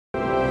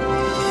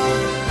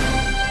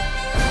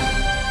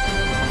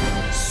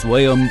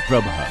Swayam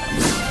Prabha.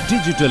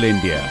 Digital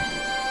India.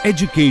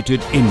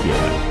 Educated India.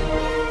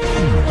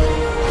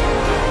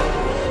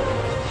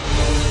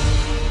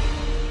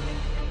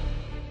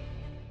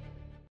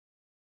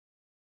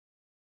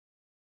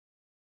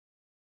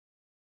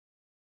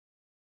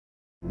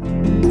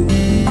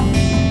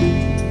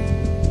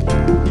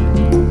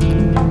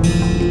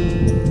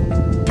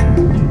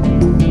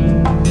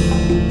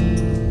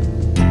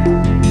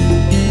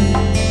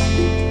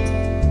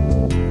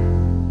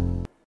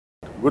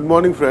 Good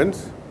morning,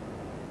 friends.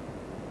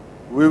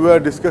 We were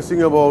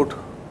discussing about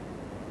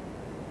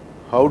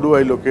how do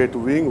I locate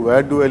wing,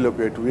 where do I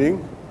locate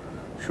wing,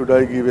 should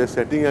I give a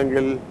setting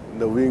angle in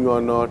the wing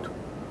or not,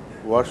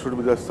 what should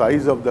be the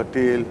size of the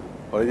tail,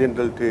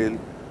 horizontal tail,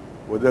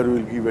 whether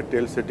we will give a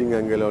tail setting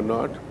angle or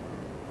not.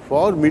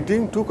 For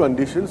meeting two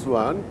conditions,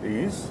 one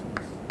is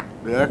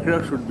the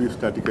aircraft should be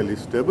statically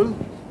stable,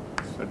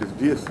 that is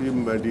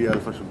dCm by d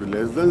alpha should be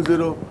less than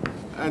 0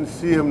 and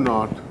Cm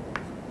naught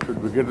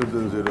should be greater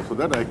than 0, so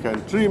that I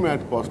can trim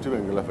at positive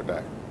angle of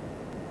attack.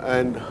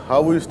 And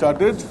how we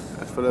started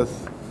as far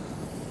as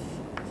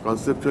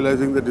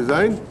conceptualizing the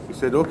design, we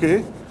said,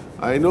 okay,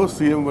 I know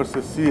Cm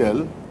versus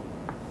Cl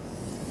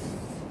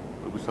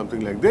will be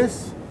something like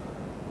this,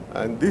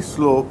 and this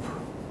slope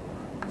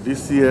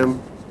dCm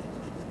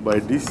by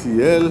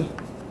dCl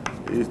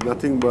is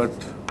nothing but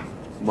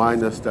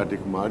minus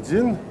static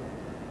margin,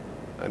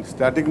 and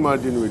static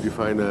margin we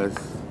define as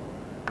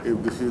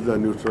if this is the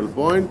neutral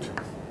point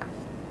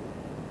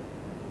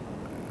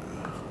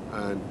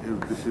and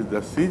if this is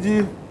the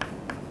CG,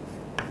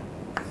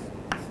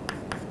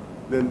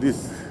 then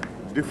this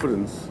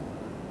difference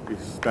is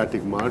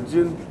static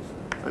margin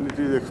and it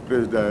is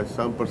expressed as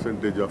some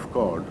percentage of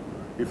chord.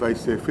 If I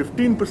say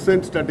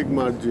 15% static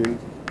margin,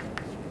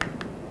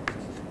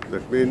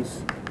 that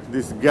means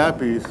this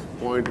gap is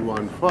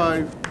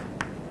 0.15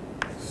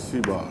 C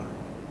bar,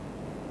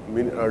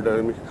 mean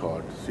aerodynamic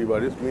chord. C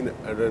bar is mean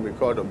aerodynamic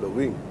chord of the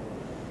wing.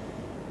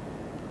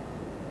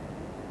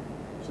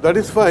 So that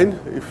is fine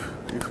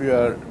if we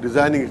are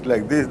designing it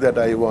like this, that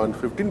I want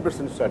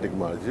 15% static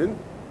margin.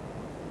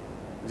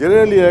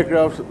 Generally,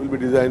 aircraft will be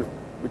designed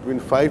between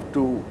 5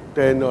 to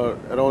 10 or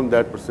around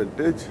that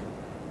percentage.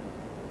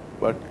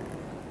 But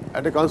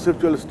at a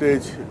conceptual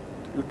stage,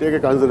 you take a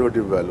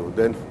conservative value,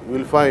 then you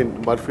will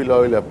find Murphy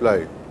law will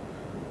apply.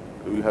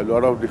 You will have a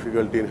lot of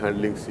difficulty in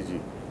handling CG.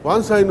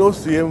 Once I know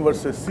Cm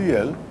versus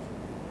Cl,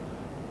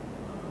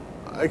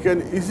 I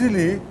can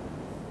easily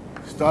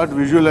start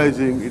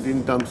visualizing it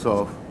in terms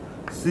of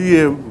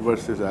Cm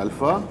versus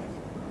alpha,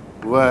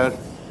 where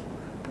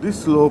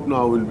this slope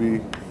now will be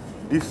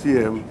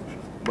dCm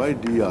by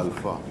d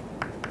alpha.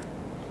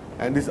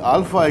 And this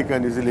alpha I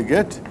can easily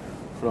get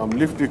from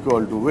lift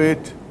equal to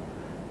weight.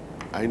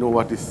 I know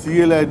what is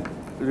CLI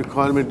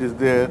requirement is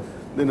there,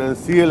 then on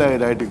CLI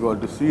write equal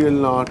to CL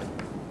naught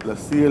plus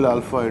CL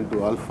alpha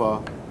into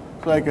alpha,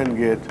 so I can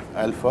get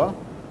alpha.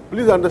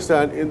 Please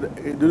understand,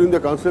 during the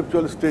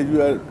conceptual stage,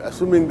 we are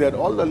assuming that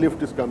all the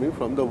lift is coming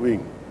from the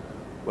wing.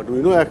 But we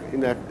know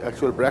in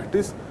actual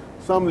practice,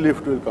 some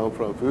lift will come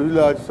from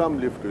fuselage,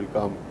 some lift will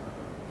come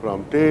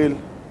from tail.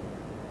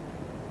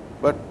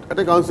 But at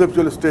a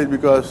conceptual stage,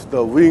 because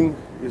the wing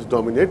is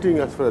dominating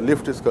as far as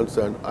lift is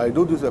concerned, I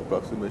do this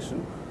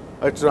approximation.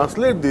 I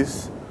translate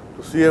this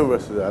to Cm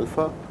versus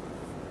alpha.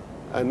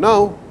 And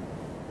now,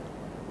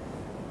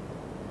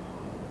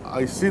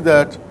 I see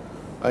that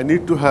I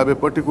need to have a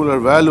particular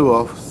value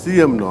of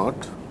Cm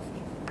naught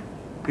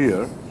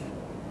here,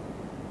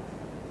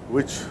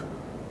 which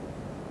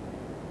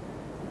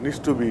needs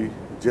to be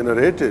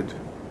generated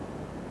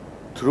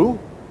through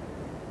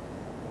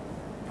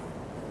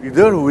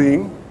either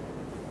wing,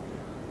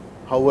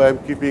 how I am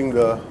keeping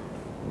the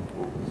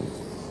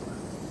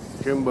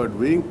cambered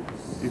wing,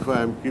 if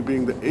I am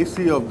keeping the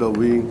AC of the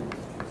wing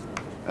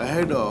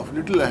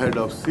little ahead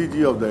of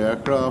CG of the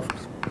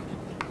aircraft,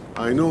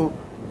 I know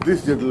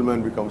this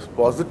gentleman becomes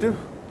positive,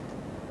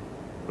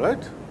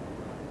 right?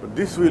 But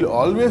this will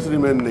always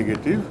remain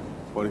negative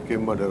for a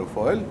cambered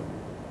aerofoil,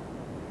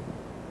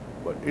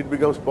 but it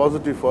becomes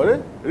positive for a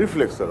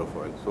reflex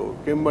aerofoil. So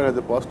camber has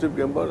a positive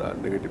camber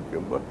and negative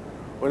camber.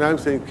 When I am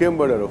saying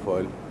cambered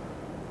aerofoil,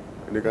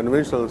 in a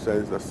conventional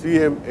sense, the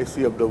Cm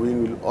AC of the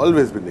wing will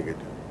always be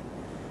negative.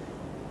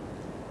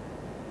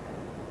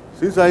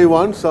 Since I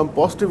want some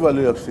positive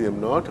value of Cm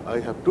naught, I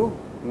have to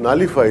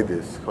nullify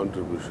this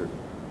contribution.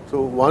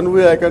 So one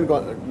way I can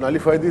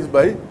nullify this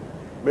by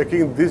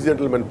making this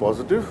gentleman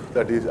positive,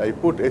 that is, I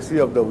put AC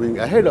of the wing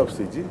ahead of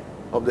CG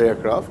of the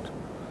aircraft.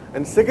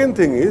 And second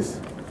thing is,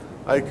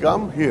 I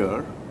come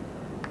here,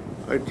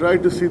 I try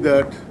to see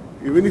that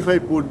even if I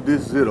put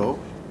this 0,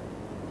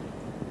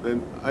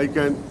 then I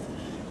can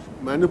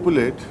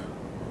manipulate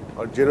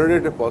or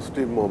generate a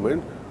positive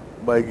moment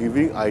by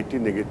giving IT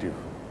negative.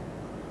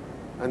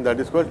 And that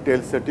is called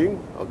tail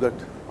setting of that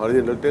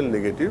horizontal tail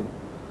negative.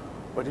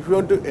 But if you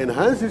want to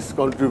enhance its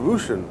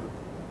contribution,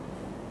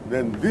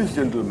 then this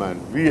gentleman,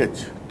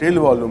 VH,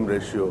 tail volume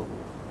ratio,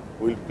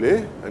 will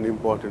play an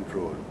important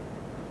role.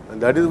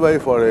 And that is why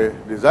for a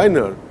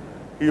designer,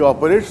 he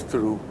operates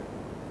through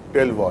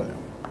tail volume.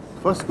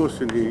 first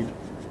question he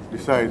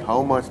decides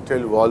how much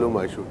tail volume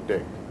I should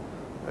take.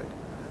 Right?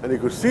 And you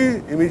could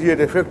see immediate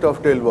effect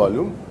of tail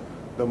volume.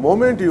 The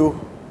moment you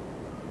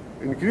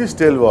increase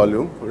tail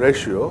volume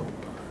ratio,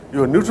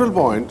 your neutral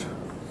point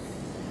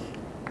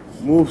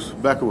moves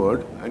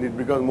backward and it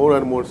becomes more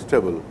and more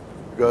stable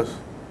because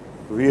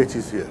VH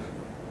is here.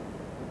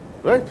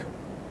 Right?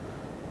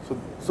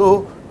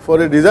 So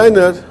for a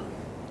designer,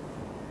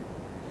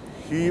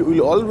 he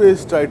will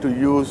always try to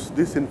use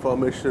this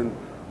information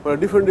for a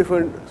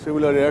different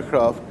similar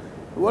aircraft.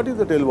 What is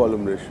the tail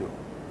volume ratio?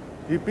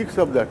 He picks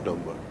up that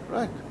number,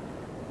 right?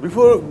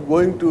 Before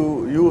going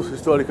to use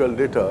historical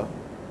data,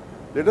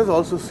 let us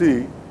also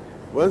see,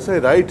 once I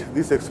write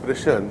this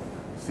expression,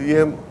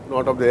 Cm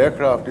not of the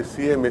aircraft is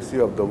Cmac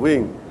of the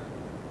wing,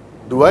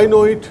 do I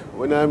know it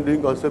when I am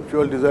doing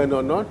conceptual design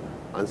or not?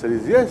 Answer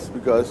is yes,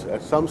 because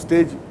at some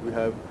stage we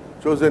have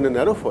chosen an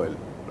aerofoil,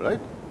 right?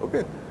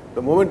 Okay.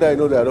 The moment I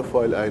know the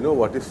aerofoil, I know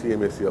what is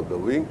Cmac of the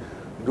wing.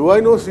 Do I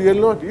know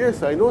CL0?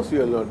 Yes, I know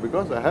CL0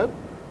 because I have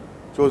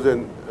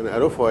chosen an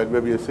aerofoil,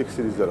 maybe a 6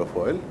 series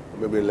aerofoil,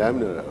 maybe a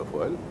laminar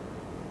aerofoil.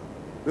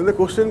 Then the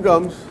question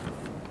comes,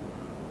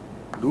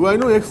 do I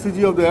know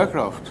XCG of the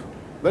aircraft?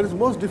 That is the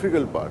most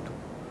difficult part.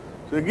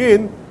 So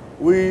again,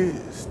 we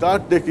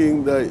start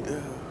taking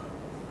the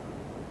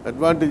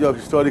advantage of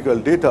historical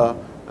data,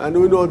 and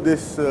we know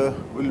this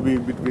will be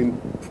between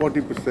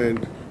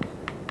 40%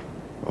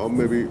 or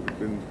maybe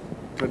between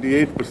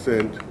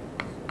 38%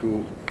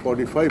 to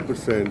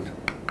 45%,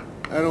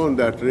 around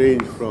that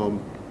range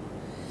from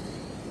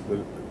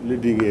the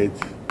leading edge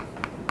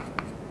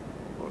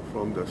or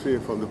from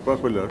the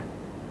propeller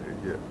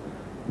here.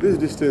 This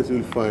distance you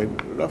will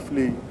find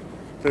roughly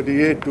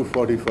 38 to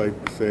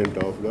 45%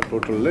 of the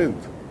total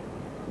length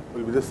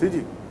will be the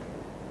CG.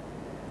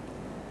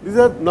 These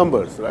are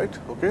numbers, right?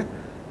 Okay,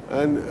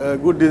 and a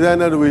good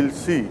designer will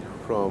see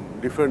from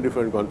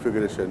different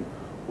configuration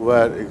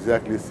where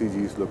exactly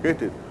CG is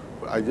located.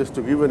 Just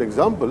to give an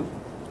example,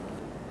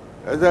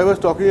 as I was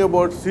talking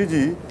about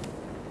CG,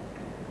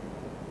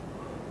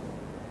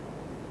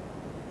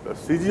 the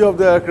CG of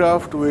the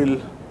aircraft will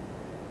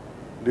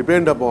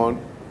depend upon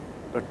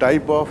the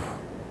type of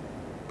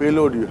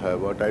payload you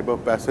have or type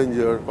of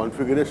passenger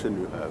configuration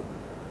you have.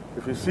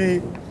 If you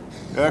see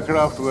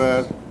aircraft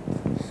where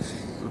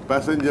the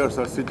passengers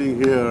are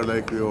sitting here,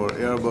 like your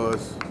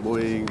Airbus,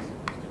 Boeing,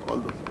 all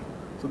those,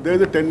 so there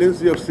is a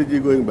tendency of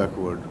CG going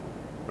backward,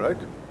 right?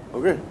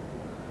 Okay.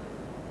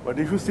 But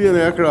if you see an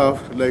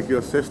aircraft like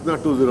your Cessna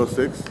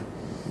 206,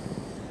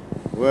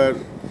 where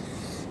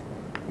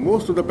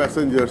most of the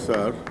passengers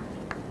are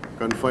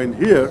confined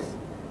here,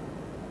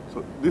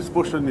 so this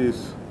portion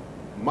is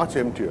much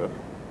emptier.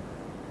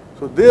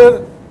 So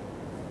there,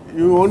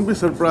 you won't be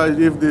surprised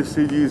if this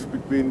CG is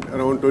between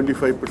around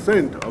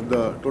 25% of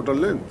the total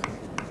length.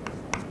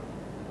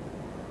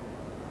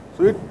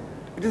 So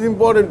it is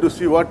important to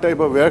see what type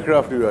of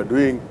aircraft you are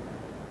doing.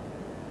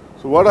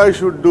 So what I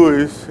should do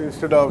is,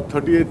 instead of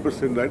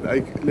 38%,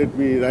 right, let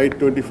me write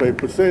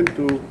 25%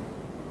 to,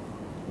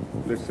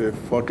 let's say,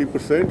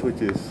 40%,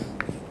 which is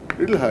a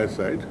little higher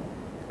side.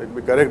 Let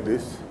me correct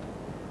this.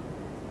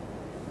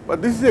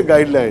 But this is a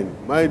guideline.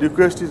 My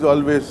request is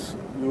always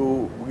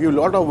you give a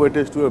lot of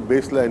weightage to a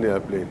baseline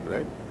airplane,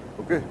 right?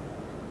 Okay.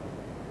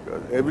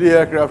 Because every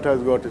aircraft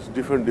has got its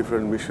different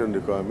mission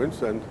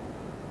requirements, and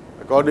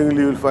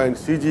accordingly you will find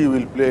CG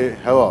will play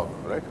havoc,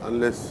 right?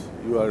 Unless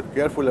you are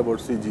careful about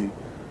CG,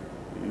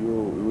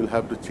 you will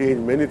have to change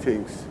many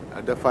things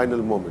at the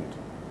final moment.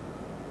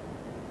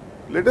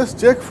 Let us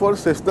check for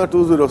Cessna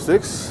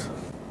 206.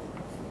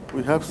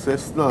 We have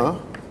Cessna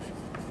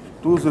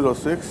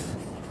 206,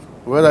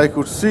 where I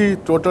could see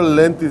total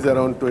length is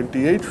around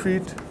 28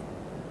 feet,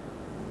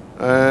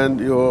 and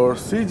your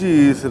CG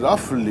is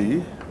roughly,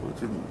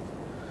 which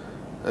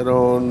is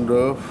around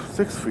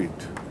 6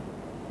 feet.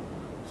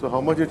 So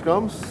how much it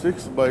comes?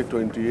 6 by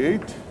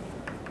 28,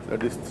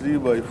 that is 3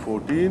 by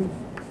 14,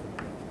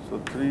 so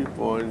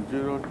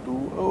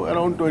 3.02, oh,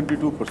 around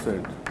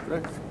 22%,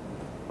 right?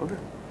 Okay.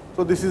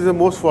 So this is the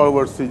most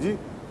forward CG,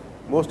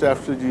 most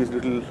aft CG is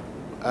little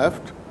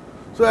aft.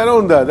 So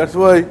around that, that's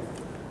why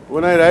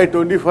when I write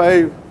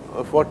 25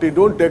 or 40,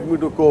 don't take me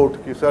to court,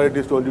 sir, it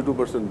is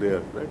 22% there,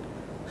 right?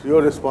 So you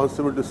are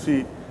responsible to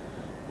see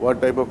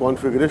what type of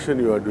configuration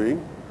you are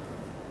doing,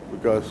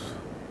 because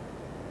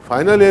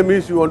final aim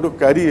is you want to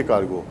carry a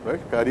cargo, right?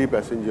 Carry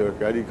passenger,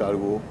 carry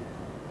cargo.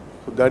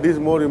 So that is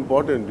more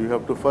important. You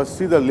have to first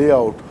see the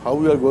layout, how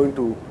we are going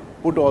to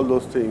put all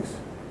those things,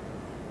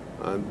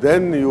 and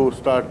then you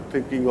start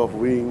thinking of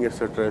wing,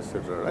 etc.,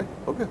 right?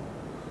 Okay.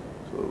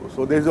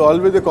 So there is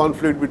always a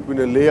conflict between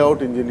a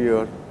layout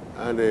engineer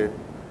and a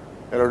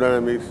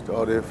aerodynamist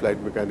or a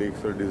flight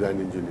mechanics or design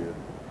engineer.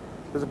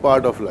 It's a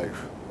part of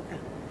life. Okay.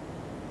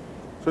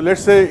 So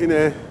let's say in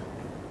a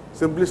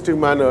simplistic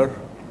manner,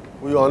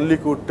 we only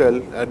could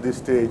tell at this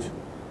stage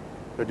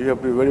that you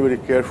have to be very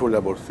careful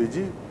about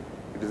CG.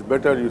 It is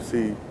better you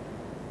see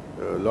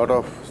a lot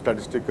of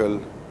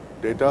statistical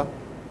data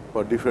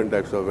for different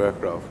types of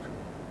aircraft.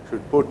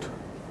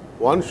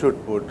 One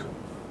should put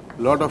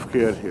a lot of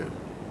care here.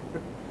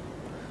 Okay.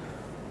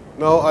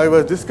 Now, I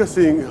was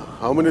discussing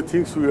how many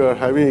things we are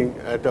having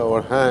at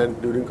our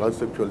hand during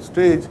conceptual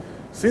stage.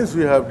 Since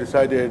we have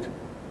decided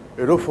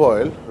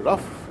aerofoil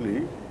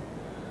roughly,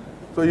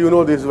 so you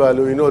know this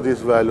value, you know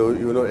this value,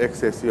 you know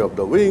XAC of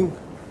the wing,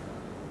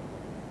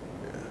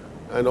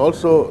 and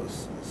also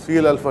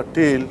CL alpha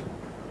tail,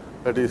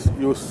 that is,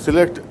 you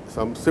select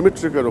some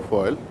symmetric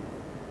aerofoil.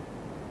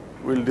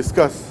 We'll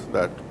discuss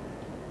that.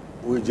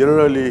 We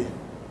generally,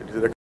 it is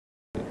recommended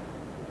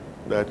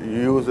that you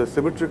use a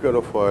symmetric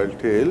aerofoil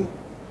tail,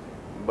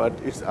 but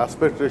its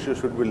aspect ratio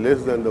should be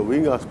less than the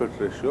wing aspect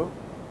ratio,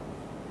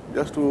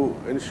 just to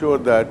ensure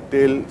that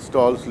tail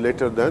stalls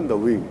later than the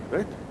wing,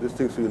 right? These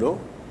things you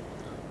know.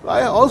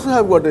 I also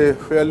have got a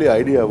fairly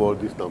idea about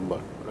this number,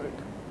 right?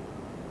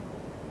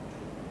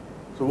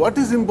 So what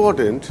is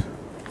important,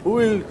 who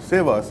will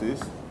save us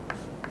is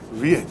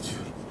VH.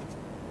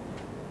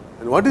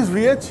 And what is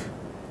VH?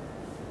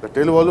 The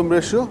tail volume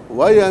ratio.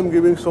 Why I am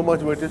giving so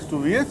much weightage to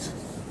VH?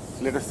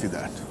 Let us see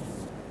that.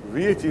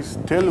 VH is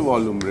tail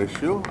volume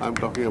ratio. I am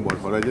talking about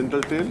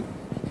horizontal tail.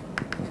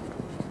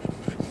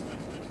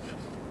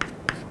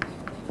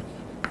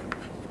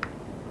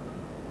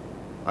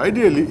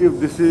 Ideally, if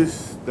this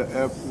is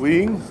the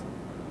wing,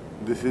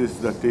 this is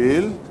the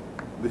tail,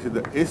 this is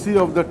the AC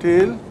of the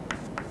tail,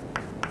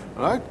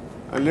 right?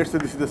 And let's say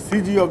this is the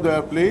CG of the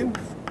airplane.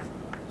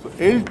 So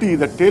LT,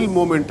 the tail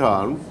moment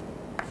arm,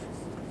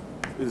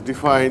 is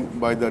defined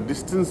by the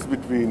distance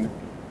between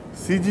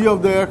CG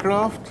of the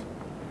aircraft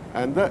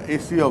and the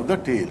AC of the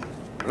tail,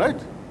 right?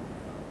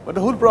 But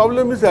the whole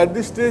problem is at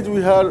this stage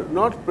we are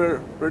not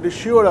pretty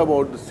sure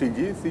about the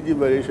CG. CG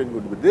variation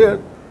would be there.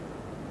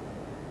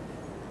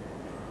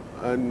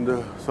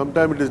 And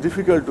sometimes it is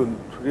difficult to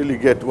really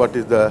get what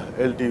is the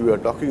LT we are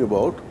talking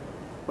about.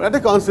 But at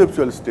the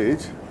conceptual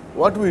stage,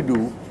 what we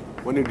do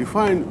when you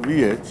define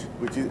VH,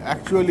 which is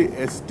actually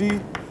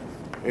ST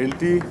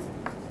LT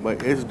by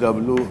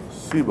SW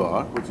C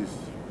bar, which is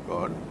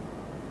called.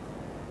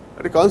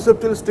 At a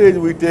conceptual stage,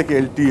 we take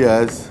LT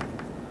as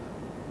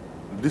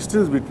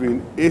distance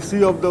between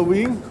AC of the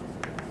wing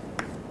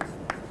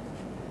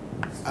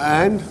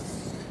and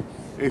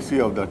AC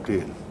of the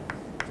tail,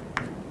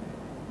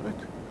 right?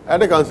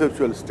 At a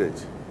conceptual stage,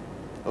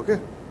 okay?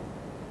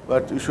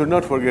 But you should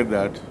not forget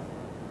that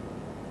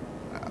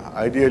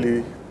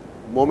ideally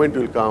moment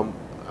will come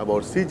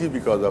about CG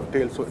because of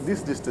tail. So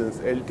this distance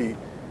LT,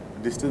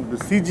 distance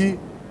between CG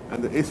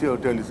and the AC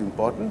of tail is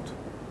important,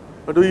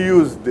 but we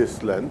use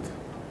this length.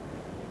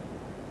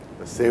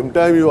 At the same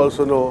time, you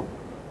also know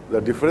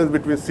the difference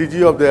between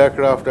CG of the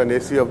aircraft and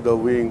AC of the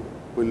wing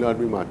will not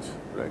be much,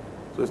 right?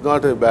 So it's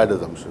not a bad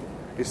assumption.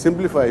 It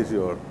simplifies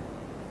your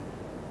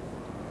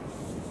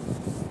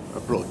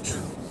approach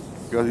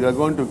because you are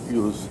going to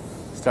use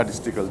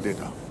statistical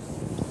data.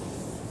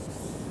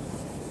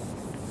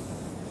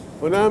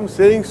 When I am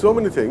saying so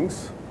many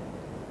things,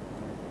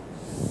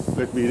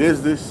 let me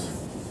erase this.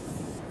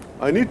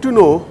 I need to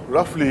know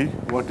roughly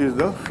what is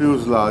the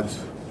fuselage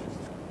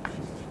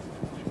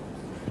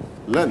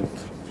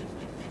length.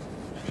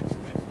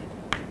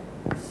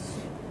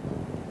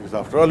 Because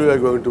after all, we are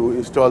going to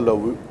install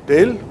the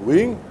tail,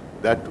 wing,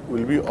 that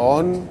will be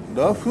on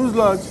the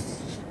fuselage.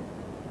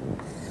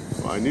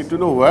 So I need to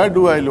know where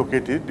do I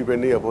locate it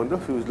depending upon the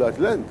fuselage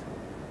length.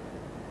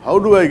 How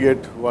do I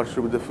get what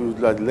should be the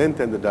fuselage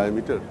length and the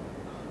diameter?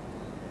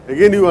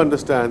 Again, you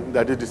understand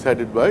that is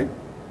decided by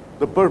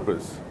the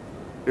purpose.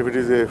 If it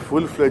is a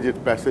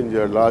full-fledged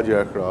passenger large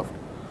aircraft,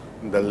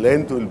 the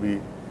length will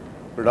be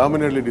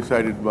predominantly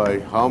decided by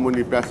how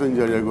many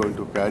passengers you are going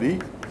to carry,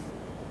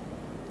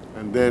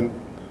 and then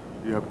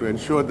you have to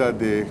ensure that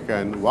they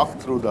can walk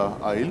through the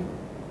aisle.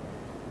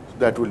 So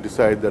that will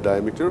decide the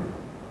diameter.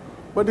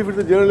 But if it's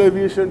a general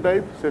aviation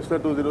type, Cessna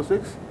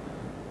 206,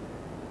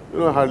 you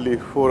know, hardly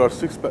 4 or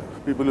 6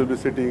 people will be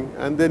sitting,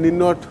 and they need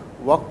not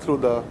walk through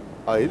the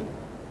aisle.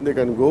 They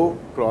can go,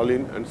 crawl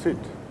in, and sit.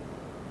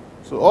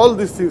 So all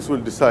these things will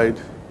decide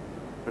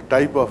the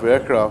type of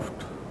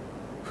aircraft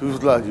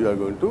fuselage you are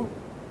going to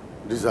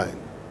design.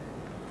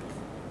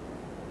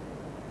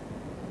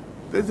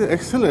 There is an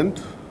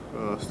excellent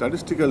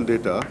statistical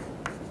data,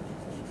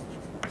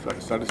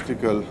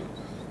 statistical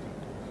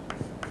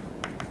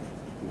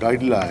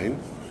guideline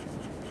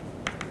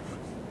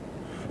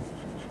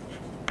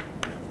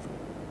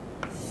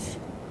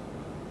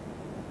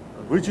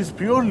which is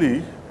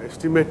purely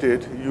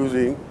estimated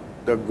using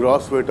the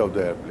gross weight of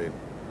the airplane,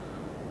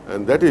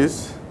 and that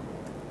is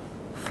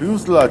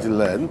fuselage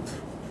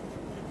length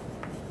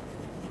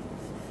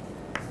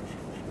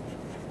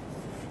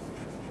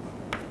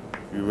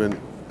given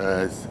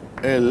as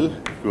L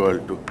equal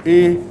to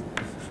A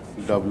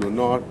W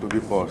naught to the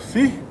power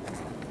C.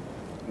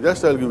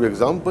 Just I will give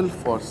example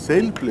for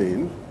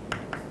sailplane,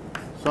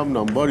 some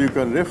number you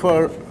can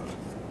refer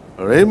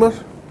Raymer.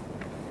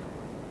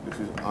 This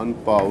is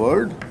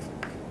unpowered.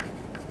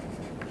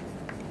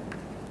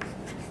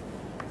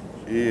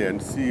 A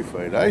and C if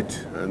I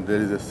write, and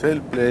there is a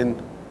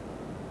sailplane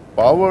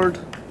powered.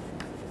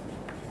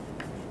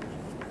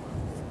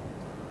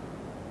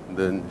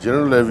 Then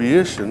general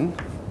aviation,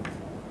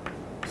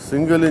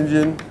 single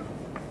engine,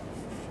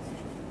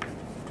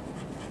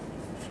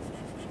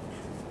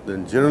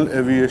 Then general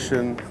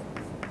aviation,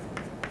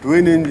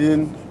 twin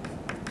engine,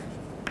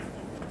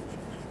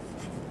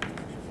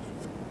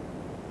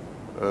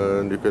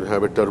 and you can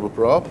have a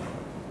turboprop.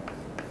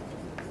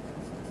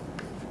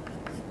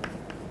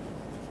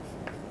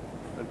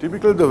 And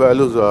typically the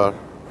values are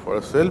for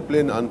a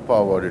sailplane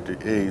unpowered,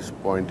 A is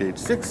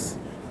 0.86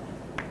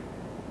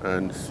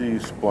 and C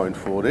is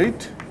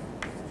 0.48.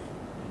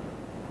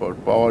 For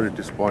power it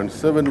is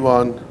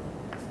 0.71,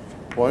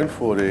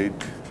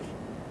 0.48.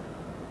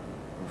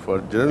 For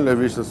general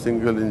aviation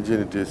single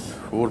engine it is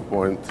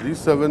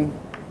 4.37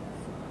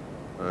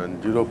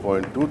 and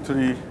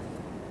 0.23.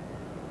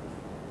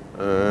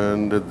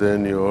 And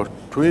then your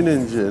twin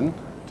engine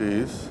it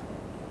is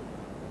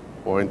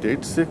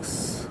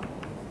 0.86,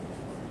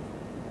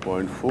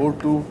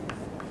 0.42,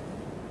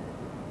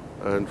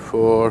 and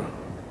for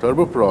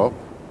turboprop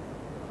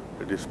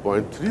it is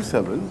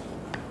 0.37,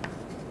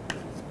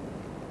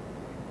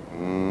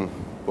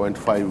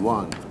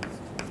 0.51.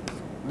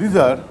 These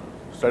are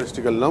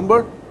statistical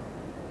number,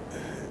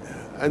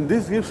 and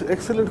this gives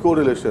excellent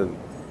correlation.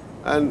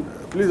 And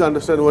please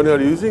understand, when you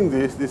are using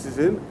this is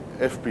in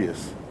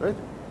FPS, right?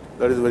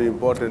 That is very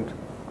important.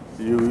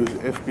 You use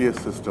FPS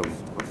system,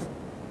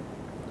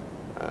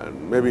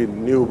 and maybe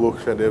new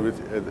books and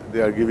everything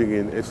they are giving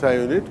in SI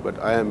unit, but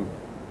I am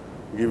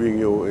giving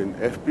you in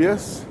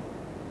FPS.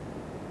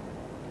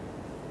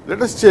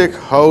 Let us check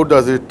how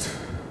does it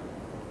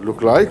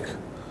look like.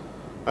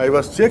 I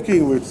was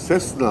checking with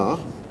Cessna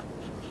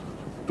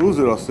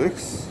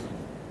 206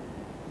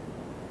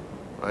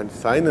 and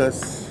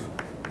Sinus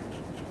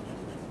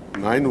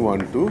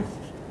 912.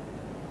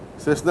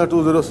 Cessna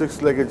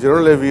 206 like a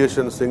general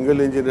aviation single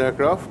engine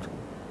aircraft,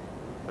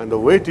 and the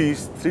weight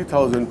is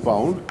 3,000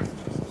 pounds.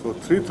 So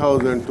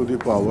 3,000 to the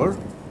power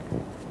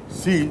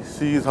C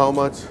is how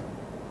much?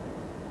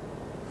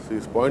 C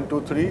is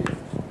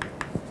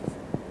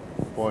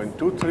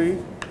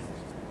 0.23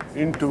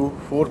 into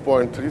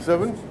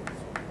 4.37,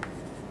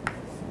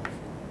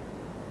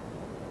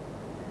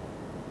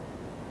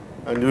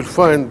 and you will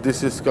find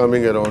this is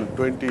coming around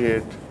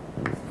 28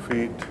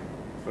 feet,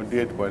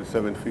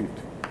 28.7 feet.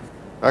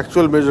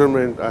 Actual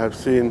measurement I have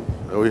seen,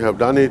 we have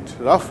done it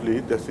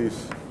roughly, this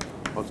is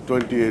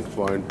 28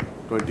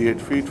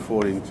 feet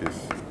 4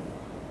 inches.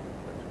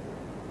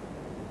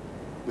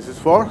 This is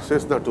for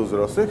Cessna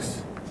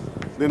 206.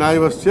 Then I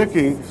was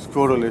checking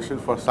correlation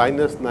for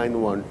Sinus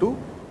 912,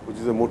 which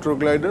is a motor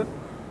glider.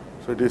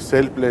 So it is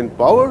sailplane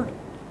powered,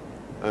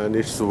 and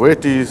its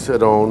weight is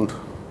around,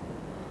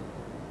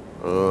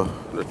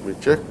 let me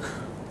check,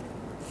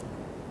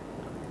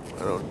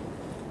 around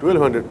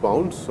 1,200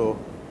 pounds. So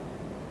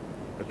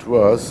it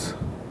was,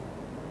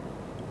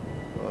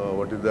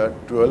 what is that,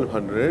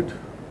 1,200. So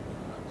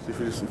if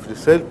it is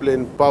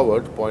sailplane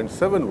powered,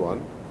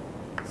 0.71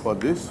 for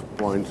this,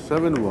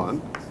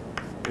 0.71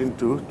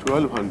 into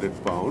 1,200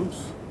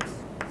 pounds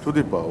to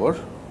the power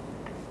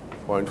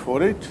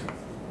 0.48,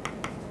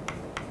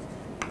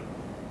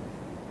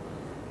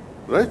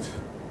 right?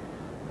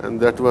 And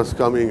that was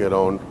coming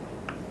around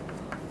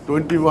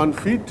 21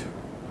 feet,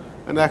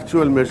 and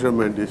actual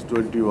measurement is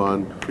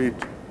 21 feet,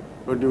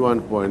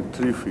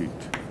 21.3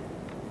 feet.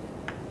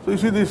 So you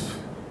see this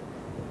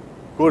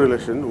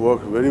correlation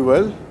works very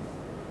well,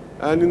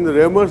 and in the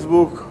Remer's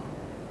book,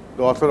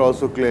 the author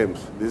also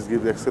claims this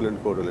gives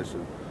excellent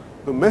correlation.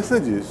 The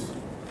message is,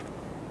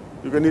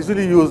 you can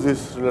easily use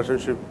this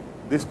relationship,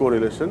 this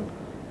correlation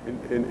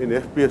in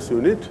FPS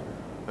unit,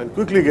 and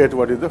quickly get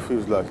what is the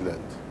fuselage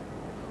length.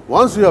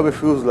 Once you have a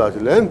fuselage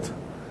length,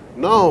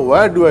 now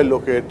where do I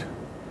locate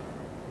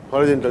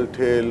horizontal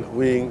tail,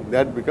 wing?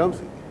 That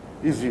becomes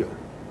easier,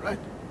 right?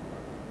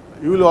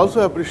 You will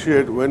also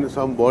appreciate when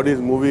some body is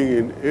moving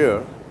in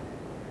air,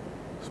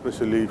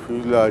 especially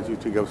fuselage, you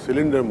think of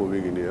cylinder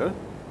moving in air,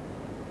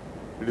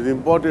 it is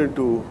important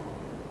to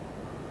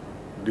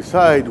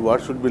decide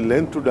what should be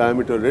length to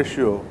diameter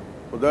ratio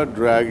so that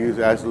drag is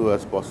as low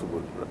as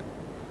possible. Right?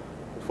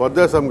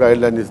 Further, some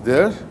guideline is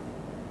there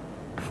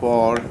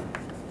for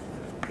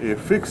a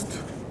fixed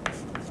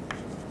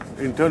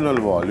internal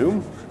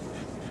volume.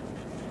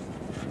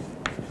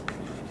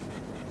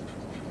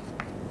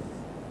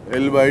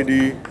 L by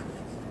D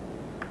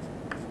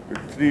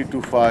 3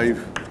 to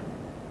 5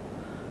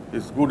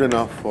 is good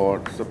enough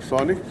for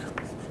subsonic.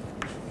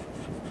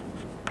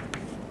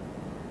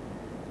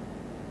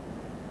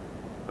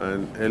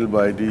 And L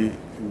by D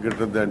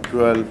greater than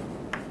 12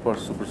 for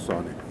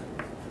supersonic.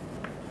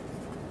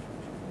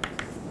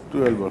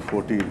 12 or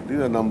 14, these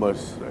are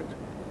numbers, right?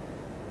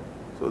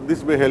 So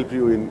this may help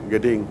you in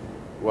getting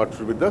what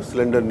should be the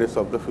slenderness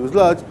of the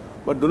fuselage,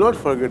 but do not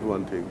forget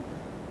one thing.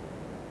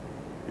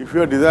 If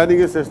you are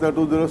designing a Cessna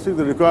 206,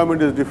 the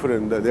requirement is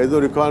different. There is no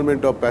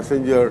requirement of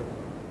passenger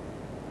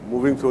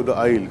moving through the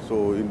aisle,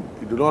 so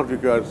it do not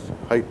require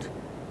height.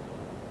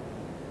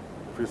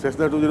 If you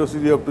Cessna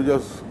 206, you have to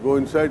just go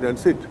inside and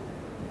sit.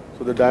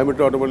 So the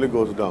diameter automatically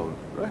goes down,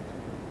 right?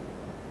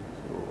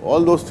 So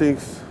all those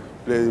things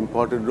play an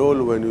important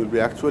role when you will be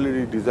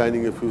actually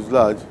designing a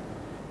fuselage.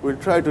 We'll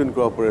try to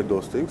incorporate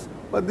those things,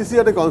 but this is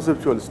at a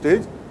conceptual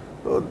stage.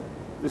 So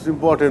it's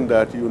important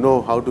that you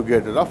know how to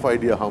get a rough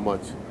idea how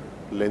much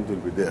length will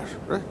be there,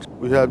 right?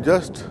 We have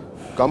just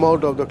come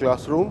out of the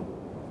classroom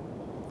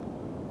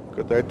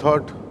because I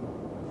thought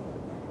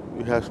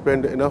we have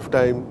spent enough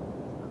time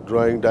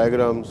drawing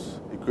diagrams,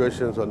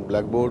 equations on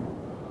blackboard.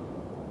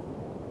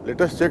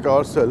 Let us check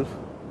ourselves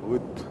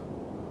with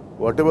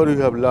whatever we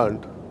have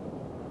learned,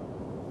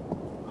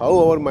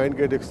 how our mind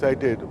gets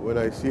excited when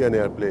I see an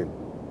airplane.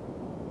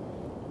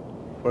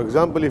 For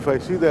example, if I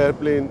see the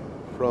airplane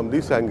from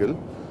this angle,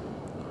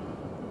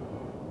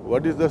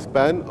 what is the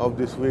span of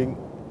this wing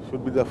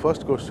should be the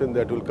first question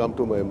that will come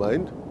to my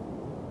mind.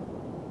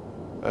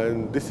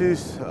 And this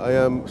is, I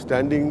am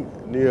standing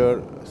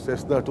near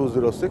Cessna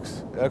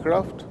 206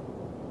 aircraft,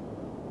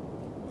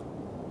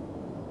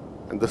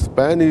 and the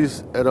span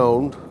is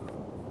around,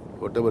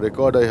 whatever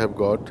record I have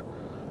got,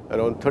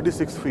 around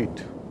 36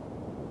 feet.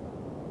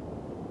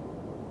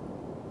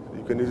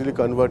 You can easily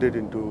convert it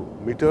into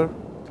meter.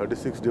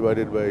 36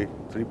 divided by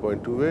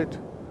 3.28,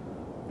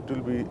 it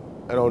will be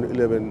around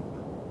 11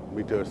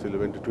 meters,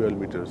 11 to 12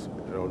 meters,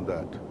 around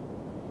that.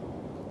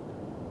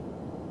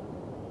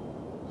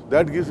 So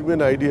that gives me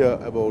an idea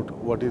about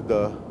what is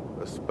the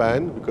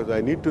span, because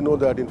I need to know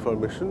that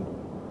information.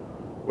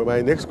 But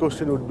my next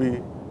question would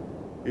be,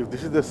 if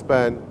this is the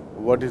span,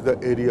 what is the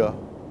area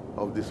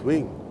of this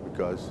wing?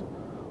 Because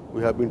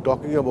we have been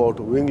talking about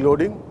wing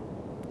loading.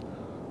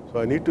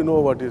 So I need to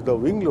know what is the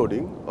wing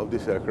loading of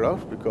this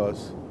aircraft,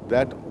 because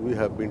that we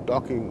have been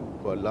talking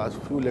for last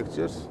few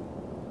lectures.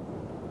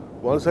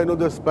 Once I know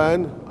the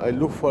span, I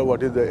look for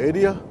what is the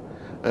area,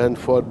 and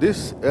for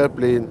this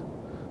airplane,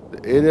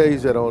 the area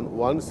is around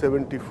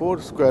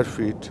 174 square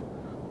feet,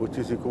 which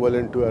is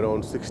equivalent to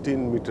around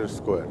 16 meters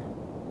square.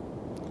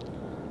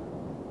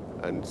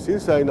 And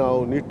since I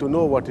now need to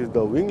know what is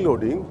the wing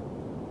loading,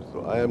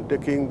 so I am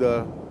taking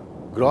the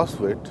gross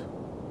weight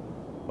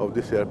of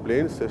this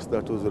airplane,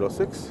 Cessna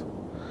 206,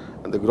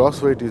 and the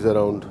gross weight is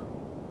around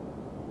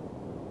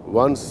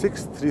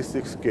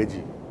 1636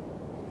 kg.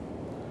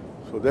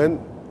 So then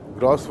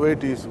gross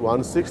weight is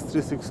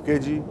 1636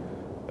 kg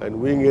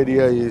and wing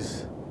area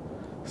is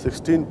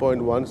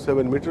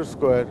 16.17 meters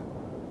square.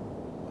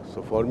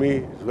 So for me,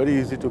 it's very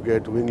easy to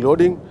get wing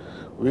loading.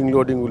 Wing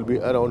loading will be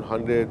around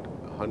 100,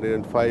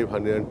 105,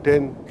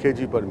 110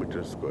 kg per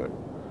meter square.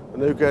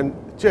 And you can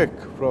check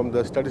from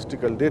the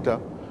statistical data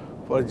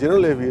for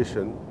general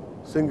aviation,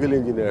 single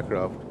engine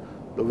aircraft,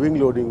 the wing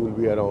loading will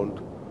be around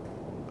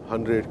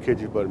 100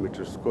 kg per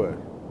meter square.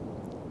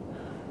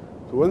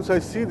 So once I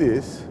see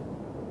this,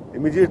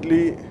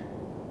 immediately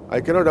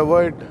I cannot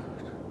avoid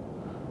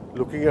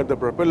looking at the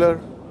propeller.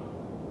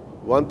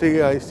 One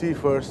thing I see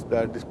first,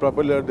 that this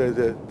propeller, there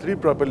is three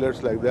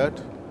propellers like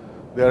that.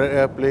 There are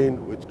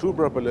airplane with two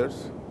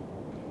propellers.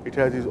 It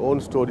has its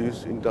own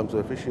stories in terms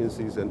of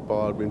efficiencies and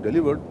power being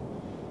delivered.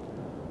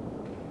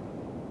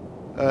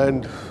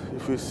 And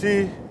if you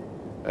see,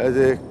 as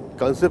a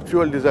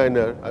conceptual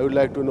designer, I would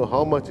like to know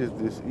how much is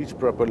this each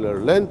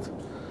propeller length.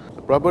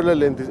 The propeller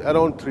length is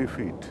around 3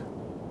 feet.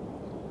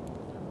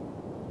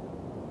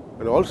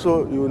 And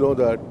also you know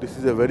that this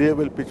is a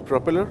variable pitch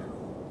propeller,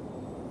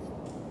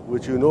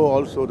 which you know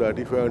also that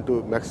if I want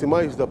to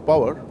maximize the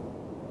power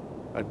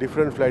at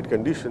different flight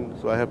conditions,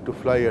 so I have to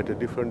fly at a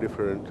different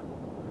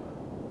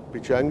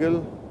pitch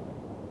angle.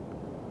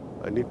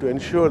 I need to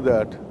ensure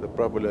that the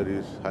propeller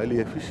is highly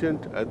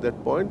efficient at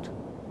that point.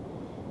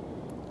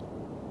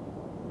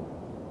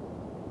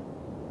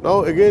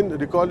 Now again,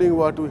 recalling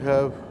what we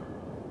have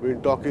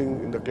been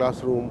talking in the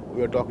classroom,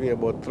 we are talking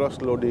about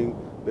thrust loading,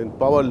 then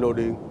power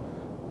loading.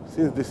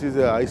 Since this is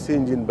a IC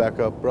engine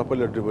backup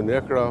propeller driven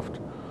aircraft,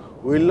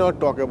 we will not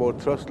talk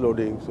about thrust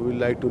loading, so we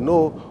like to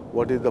know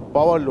what is the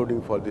power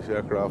loading for this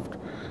aircraft.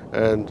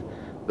 And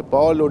the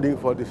power loading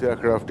for this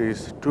aircraft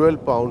is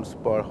 12 pounds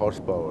per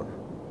horsepower.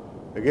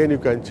 Again, you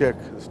can check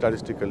the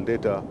statistical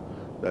data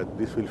that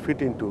this will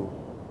fit into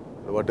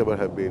whatever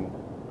have been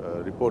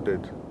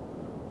reported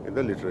in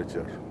the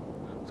literature.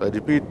 So I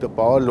repeat, the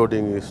power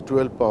loading is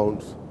 12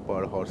 pounds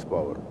per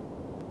horsepower.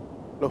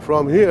 Now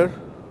from here,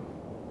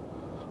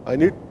 I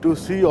need to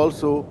see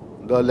also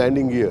the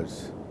landing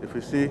gears. If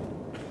you see,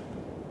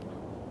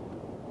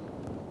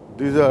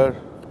 these are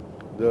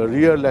the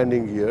rear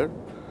landing gear.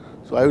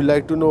 So I would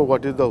like to know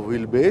what is the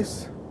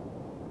wheelbase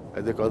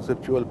as a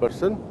conceptual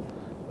person.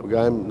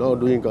 I am now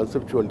doing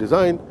conceptual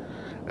design,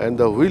 and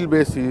the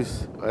wheelbase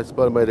is, as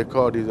per my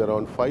record, is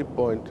around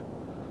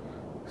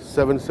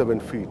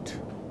 5.77 feet.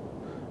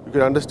 You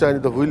can understand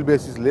if the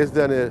wheelbase is less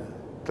than a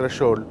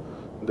threshold,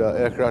 the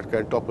aircraft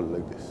can topple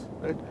like this,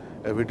 right?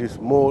 If it is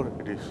more,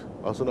 it is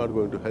also not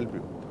going to help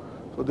you.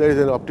 So there is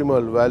an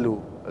optimal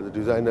value as a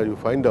designer you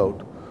find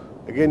out.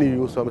 Again, you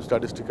use some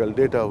statistical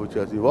data which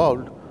has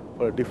evolved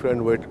for a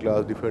different weight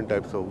class, different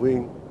types of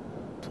wing.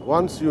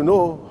 Once you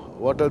know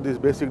what are these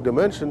basic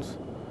dimensions,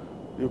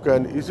 you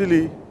can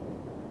easily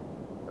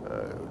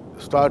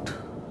start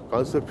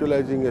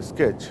conceptualizing a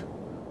sketch.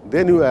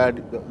 Then you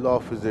add the law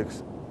of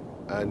physics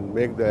and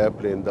make the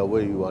airplane the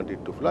way you want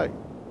it to fly.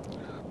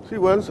 See,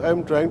 once I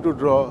am trying to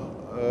draw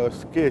a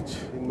sketch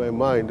in my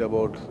mind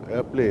about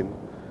airplane,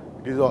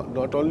 It is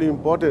not only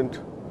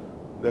important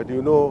that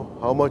you know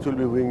how much will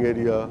be wing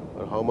area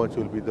or how much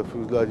will be the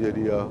fuselage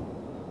area,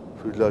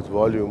 fuselage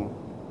volume,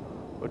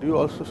 but you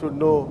also should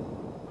know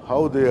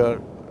how they are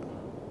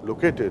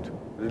located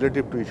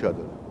relative to each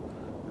other.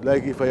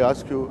 Like if I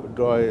ask you to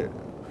draw a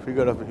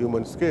figure of a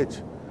human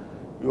sketch,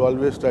 you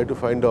always try to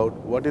find out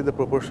what is the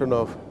proportion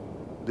of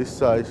this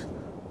size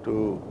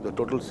to the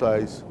total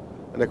size,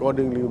 and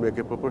accordingly you make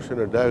a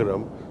proportional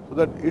diagram so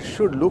that it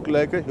should look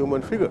like a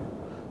human figure.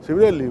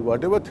 Similarly,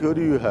 whatever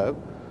theory you have,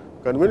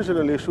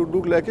 conventionally it should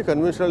look like a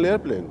conventional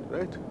airplane,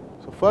 right?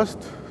 So first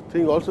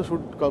thing also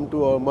should come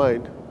to our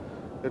mind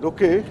that,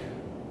 okay,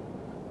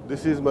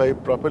 this is my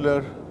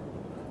propeller,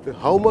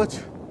 how much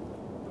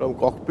from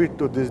cockpit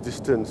to this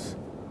distance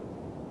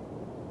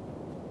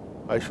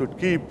I should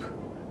keep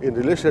in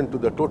relation to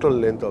the total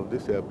length of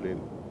this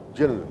airplane,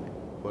 generally,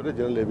 for a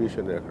general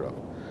aviation aircraft.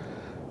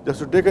 Just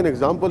to take an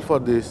example for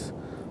this,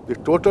 the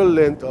total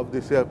length of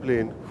this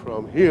airplane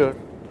from here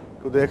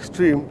to the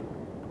extreme,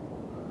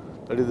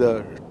 that is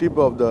the tip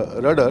of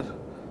the rudder,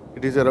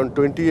 it is around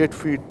 28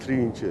 feet 3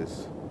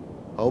 inches.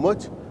 How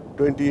much?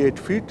 28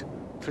 feet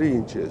 3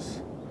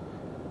 inches.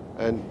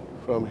 And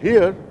from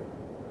here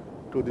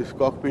to this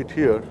cockpit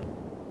here,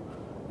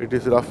 it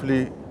is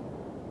roughly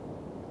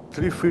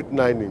 3 feet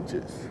 9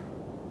 inches.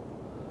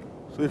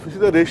 So if you see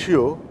the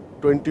ratio,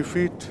 20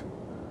 feet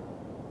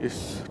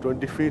is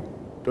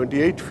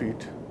 28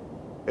 feet,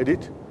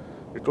 edit.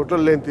 The total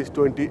length is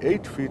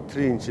 28 feet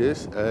 3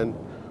 inches, and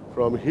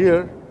from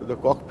here to the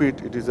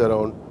cockpit it is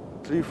around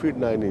 3 feet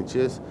 9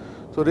 inches.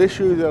 So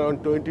ratio is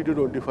around 20 to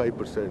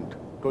 25%,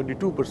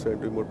 22% to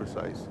be more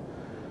precise.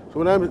 So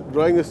when I am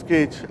drawing a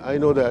sketch, I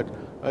know that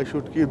I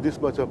should keep this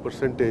much of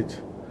percentage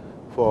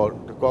for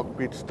the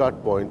cockpit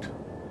start point,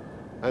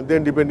 and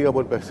then depending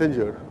upon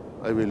passenger,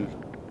 I will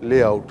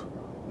lay out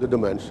the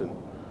dimension.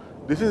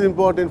 This is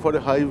important for a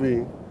high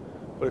wing.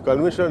 For a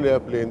conventional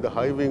airplane, the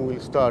high wing will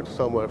start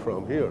somewhere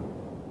from here.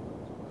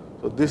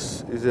 So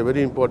this is a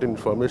very important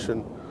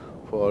information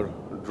for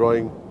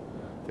drawing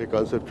a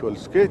conceptual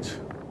sketch.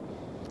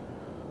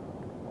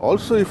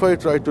 Also, if I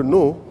try to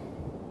know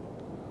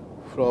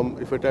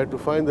if I try to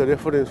find the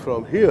reference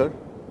from here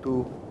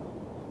to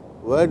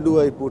where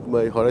do I put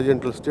my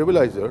horizontal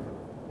stabilizer,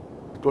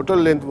 total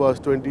length was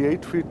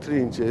 28 feet 3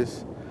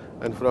 inches,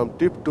 and from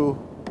tip to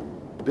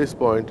this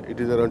point it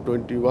is around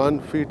 21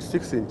 feet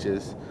 6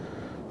 inches.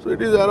 So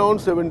it is around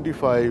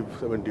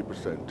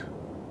 70%,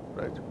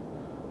 right?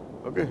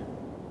 Okay.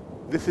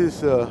 This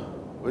is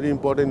very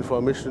important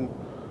information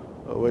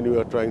when you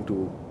are trying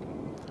to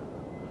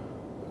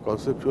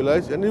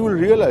conceptualize, and you will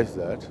realize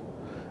that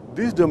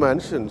these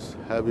dimensions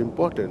have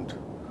important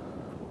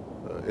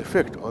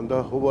effect on the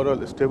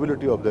overall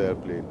stability of the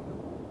airplane,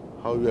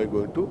 how we are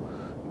going to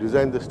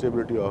design the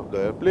stability of the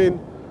airplane,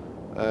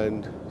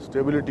 and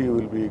stability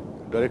will be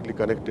directly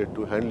connected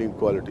to handling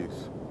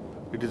qualities.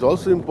 It is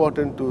also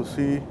important to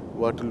see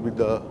what will be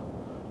the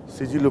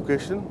CG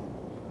location.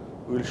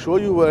 We will show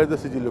you where the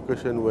CG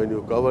location when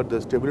you cover the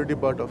stability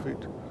part of it.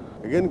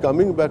 Again,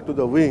 coming back to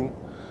the wing,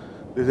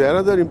 there is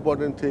another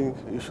important thing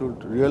you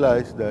should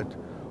realize, that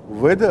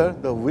whether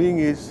the wing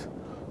is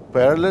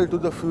parallel to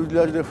the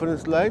fuselage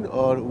reference line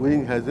or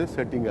wing has a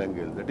setting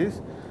angle. That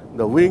is,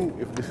 the wing,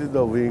 if this is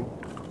the wing,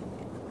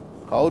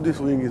 how this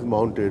wing is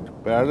mounted,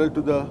 parallel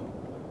to the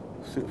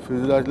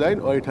fuselage line,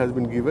 or it has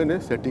been given a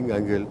setting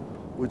angle,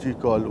 which we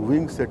call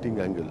wing setting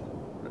angle.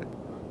 Right?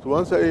 So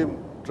once I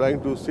am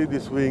trying to see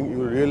this wing, you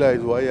will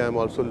realize why I am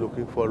also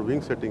looking for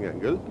wing setting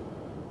angle.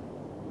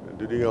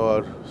 During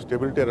our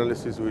stability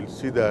analysis, we will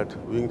see that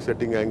wing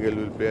setting angle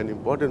will play an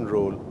important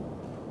role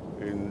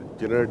in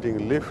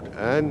generating lift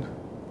and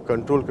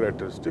control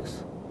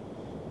characteristics.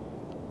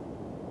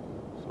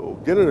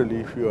 So generally,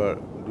 if you are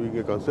doing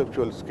a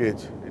conceptual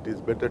sketch, it is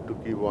better to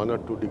keep 1 or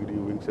 2 degree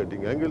wing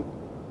setting angle,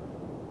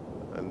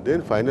 and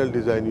then final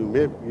design you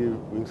may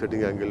give wing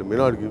setting angle, may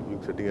not give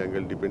wing setting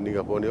angle depending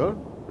upon your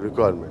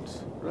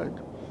requirements, right?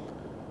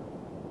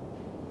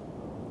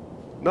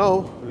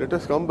 Now let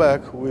us come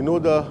back. We know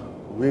the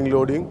wing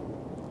loading.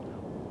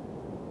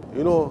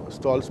 You know,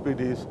 stall speed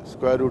is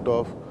square root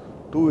of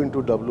 2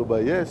 into W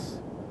by S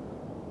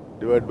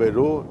divided by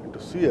rho into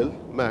CL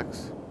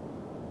max,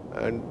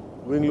 and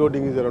wing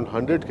loading is around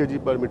 100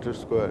 kg per meter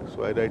square.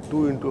 So I write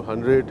 2 into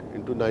 100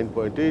 into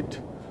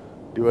 9.8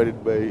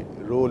 divided by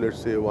rho, let's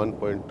say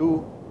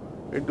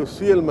 1.2, into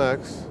CL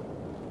max,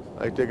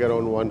 I take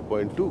around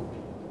 1.2.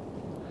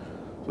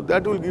 So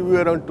that will give you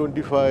around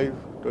 25,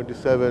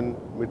 27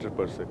 meter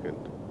per second.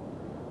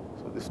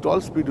 So the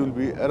stall speed will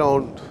be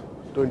around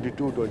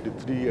 22,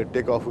 23, and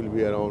takeoff will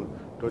be around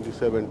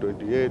 27,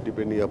 28,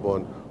 depending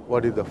upon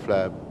what is the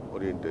flap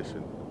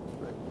orientation.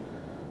 Right?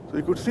 So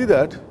you could see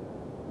that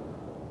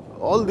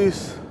all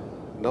these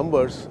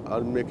numbers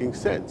are making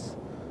sense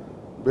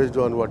based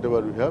on whatever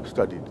we have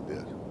studied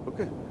there.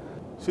 Okay.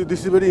 See,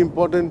 this is a very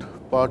important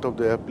part of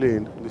the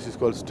airplane. This is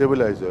called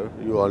stabilizer,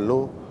 you all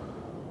know.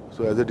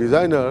 So as a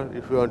designer,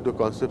 if you want to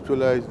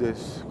conceptualize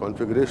this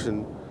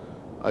configuration,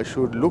 I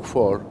should look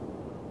for,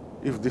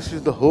 if this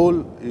is the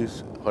whole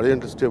is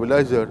horizontal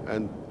stabilizer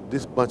and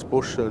this much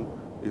portion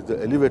is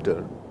the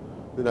elevator,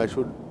 then I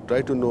should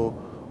try to know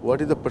what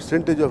is the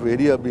percentage of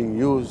area being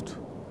used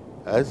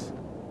as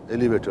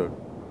elevator.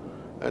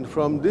 And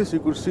from this you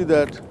could see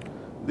that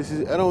this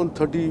is around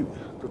 30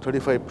 to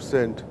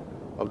 35%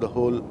 of the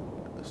whole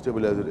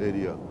stabilizer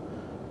area.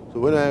 So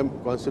when I am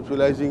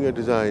conceptualizing a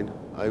design,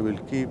 I will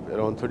keep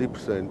around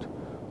 30%,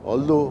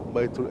 although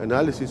by through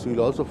analysis we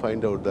will also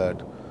find out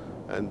that,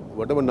 and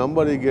whatever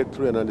number I get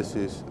through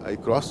analysis, I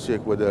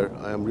cross-check whether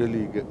I am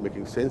really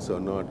making sense or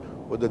not,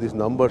 whether these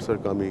numbers are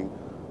coming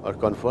or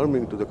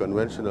conforming to the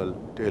conventional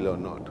tail or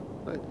not.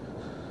 Right?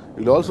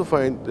 You will also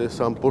find there is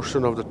some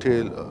portion of the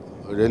tail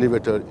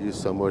elevator is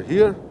somewhere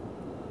here,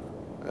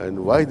 and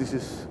why this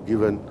is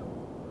given.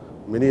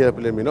 Many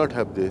airplanes may not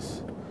have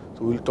this,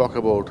 so we will talk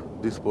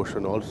about this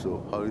portion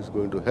also, how it is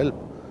going to help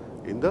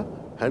in the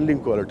handling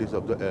qualities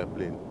of the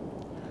airplane.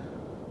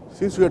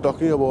 Since we are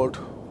talking about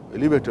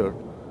elevator,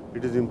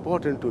 it is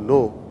important to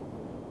know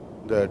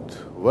that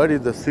where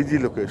is the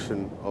CG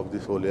location of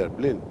this whole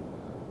airplane.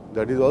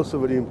 That is also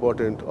very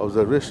important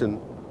observation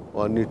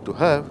one need to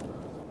have.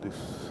 This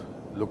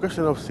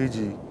location of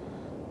CG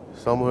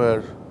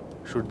somewhere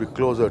should be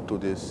closer to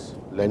this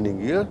landing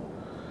gear,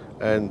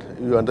 and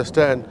you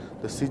understand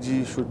the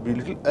CG should be a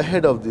little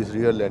ahead of this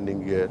rear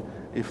landing gear.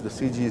 If the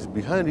CG is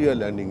behind rear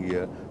landing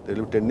gear, there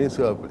will be a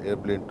tendency of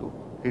airplane to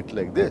hit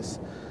like this.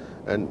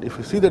 And if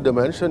you see the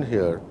dimension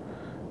here,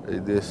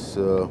 this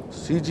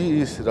CG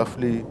is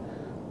roughly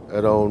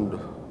around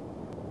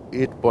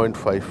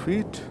 8.5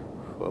 feet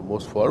for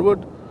most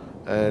forward,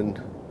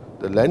 and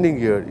the landing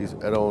gear is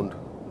around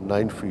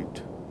 9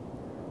 feet.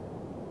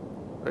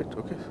 Right?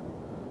 Okay.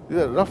 These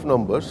are rough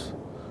numbers.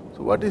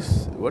 So what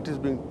is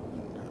being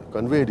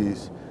conveyed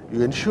is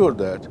you ensure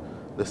that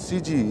the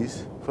CG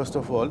is first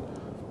of all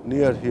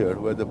near here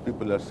where the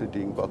people are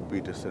sitting,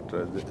 cockpit,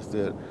 etc. is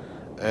there,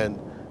 and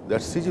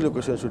that CG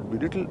location should be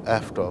little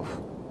aft of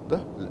the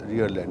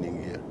rear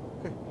landing gear.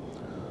 Okay.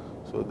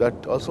 So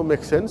that also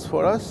makes sense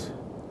for us.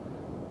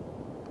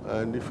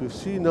 And if you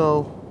see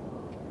now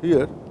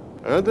here,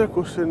 another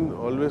question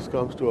always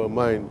comes to our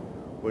mind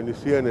when you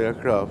see an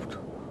aircraft.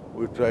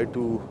 We try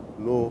to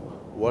know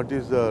what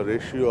is the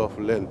ratio of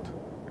length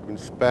between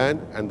span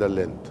and the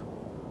length,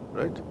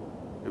 right?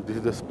 If this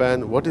is the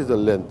span, what is the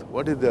length?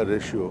 What is the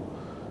ratio?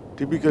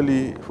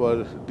 Typically,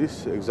 for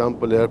this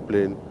example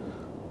airplane,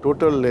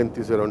 total length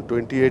is around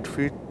 28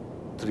 feet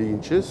 3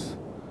 inches,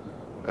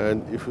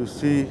 and if you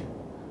see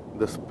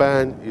the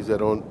span is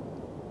around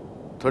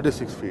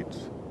 36 feet.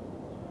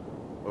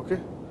 Okay,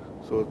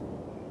 so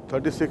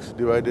 36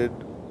 divided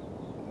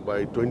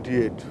by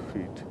 28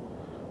 feet,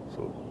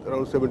 so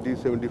around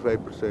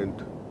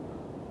 70-75%.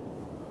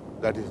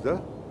 That is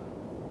the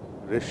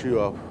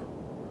ratio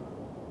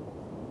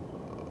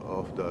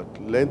of the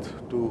length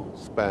to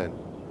span.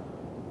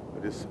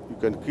 That is, you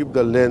can keep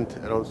the length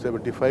around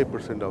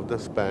 75% of the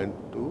span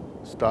to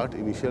start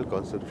initial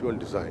conceptual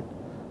design,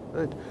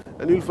 right?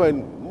 And you will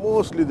find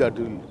mostly that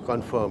will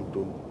conform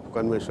to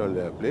conventional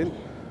airplane.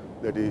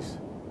 That is,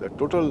 the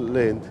total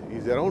length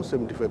is around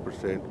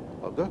 75%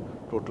 of the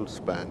total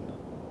span.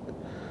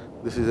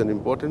 This is an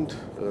important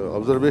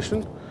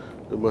observation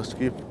you must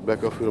keep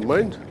back of your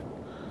mind.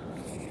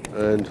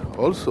 And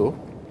also,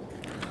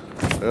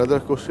 another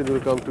question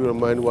will come to your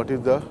mind: what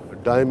is the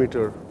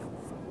diameter,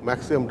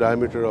 maximum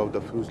diameter of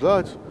the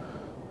fuselage?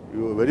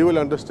 You very well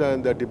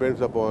understand that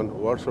depends upon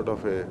what sort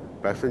of a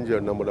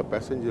number of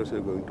passengers you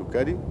are going to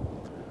carry.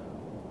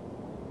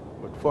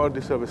 But for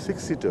this of a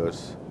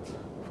 6-seaters,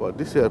 for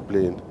this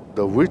airplane,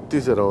 the width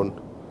is around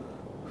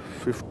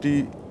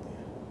 50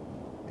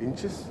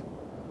 inches.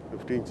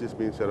 50 inches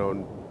means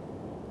around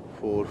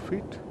 4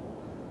 feet,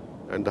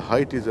 and the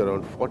height is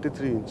around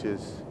 43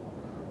 inches,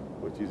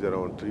 which is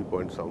around 3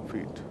 point some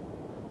feet.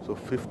 So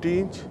 50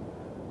 inch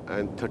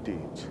and 30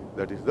 inch,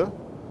 that is the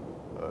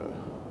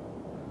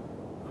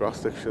cross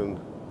section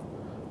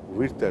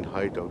width and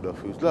height of the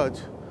fuselage.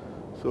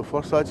 So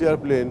for such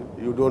airplane,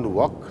 you don't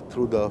walk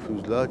through the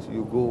fuselage,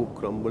 you go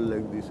crumble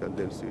like this and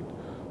then sit.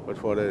 But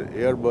for an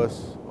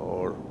Airbus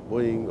or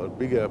Boeing or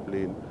big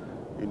airplane,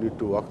 you need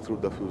to walk through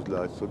the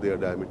fuselage, so their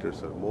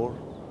diameters are more.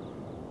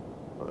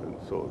 And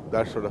so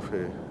that sort of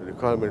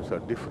requirements are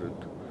different.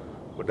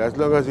 But as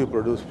long as you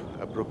produce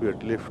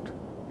appropriate lift,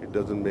 it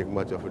doesn't make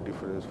much of a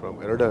difference from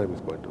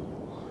aerodynamics point of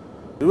view.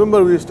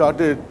 Remember, we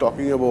started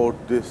talking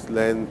about this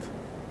length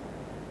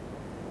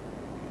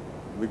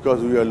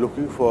because we are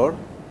looking for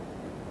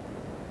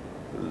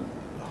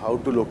how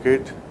to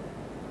locate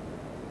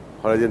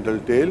horizontal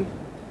tail,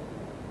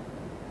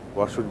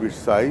 what should be its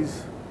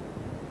size,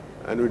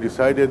 and we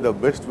decided the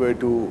best way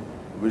to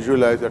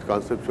visualize at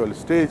conceptual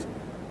stage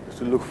is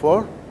to look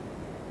for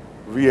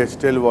VH,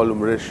 tail volume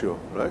ratio,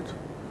 right?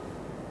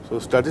 So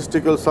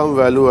statistical sum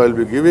value I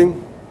will be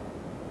giving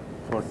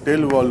for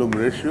tail volume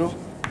ratio,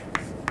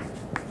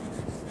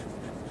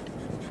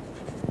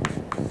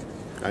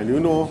 and you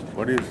know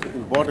what is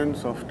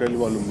importance of tail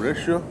volume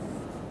ratio.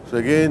 So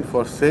again,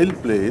 for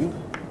sailplane,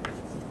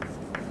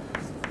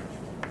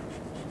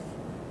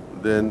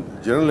 then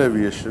general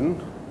aviation,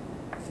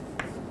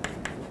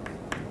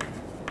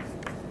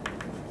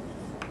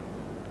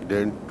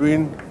 then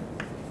twin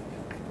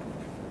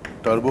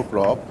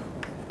turboprop,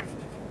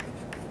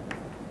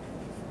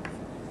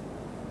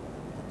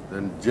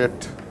 then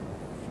jet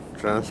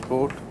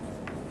transport.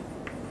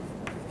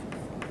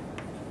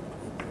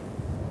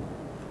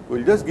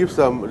 We'll just give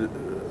some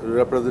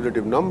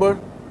representative number,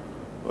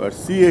 where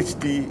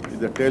CHT is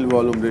the tail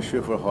volume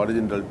ratio for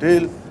horizontal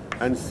tail,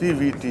 and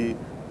CVT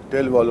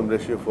tail volume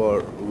ratio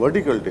for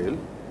vertical tail.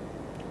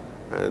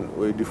 And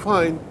we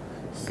define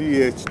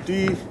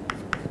CHT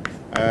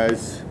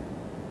as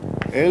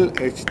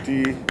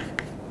LHT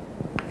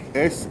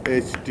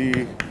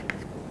SHT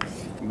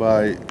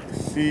by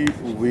C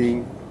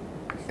wing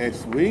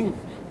S wing,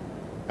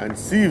 and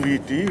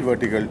CVT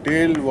vertical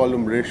tail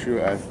volume ratio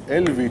as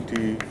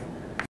LVT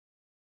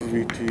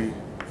VT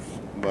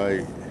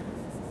by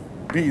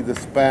B, the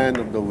span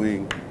of the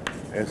wing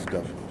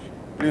SW.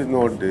 Please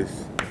note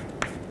this,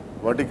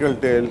 vertical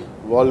tail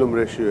volume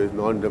ratio is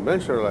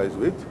non-dimensionalized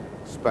with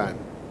span,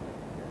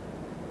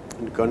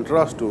 in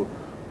contrast to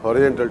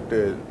horizontal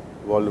tail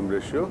volume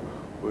ratio,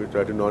 we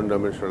try to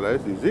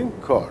non-dimensionalize using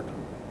chord,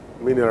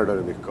 mean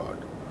aerodynamic chord,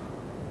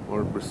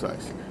 more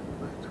precisely.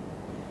 Right.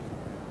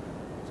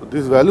 So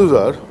these values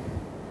are,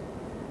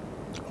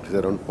 it is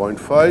around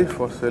 0.5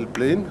 for sail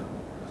plane,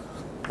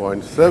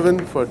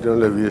 0.7 for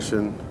general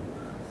aviation,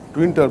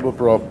 twin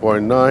turboprop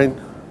 0.9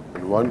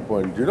 and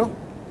 1.0,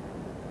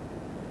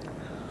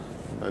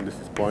 and this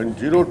is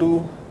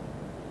 0.02,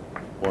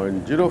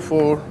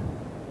 0.04,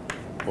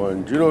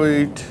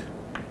 0.08,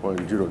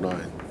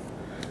 0.09.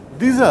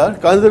 These are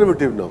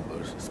conservative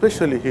numbers,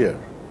 especially here.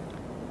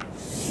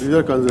 These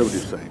are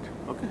conservative side.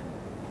 Okay,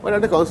 but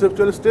at a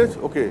conceptual stage,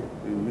 okay,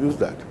 you use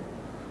that.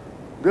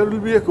 There will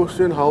be a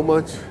question how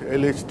much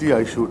LHT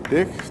I should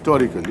take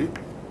historically.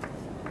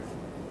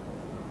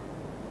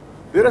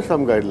 There are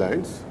some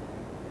guidelines.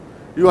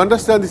 You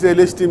understand this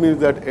LHT means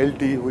that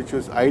LT, which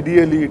is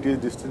ideally it is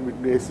distance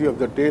between AC of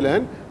the tail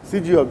and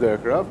CG of the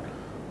aircraft,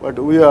 but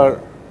we are,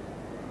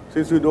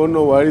 since we don't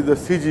know where is the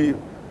CG,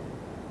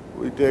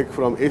 we take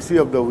from AC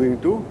of the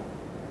wing to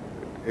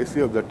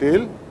AC of the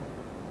tail.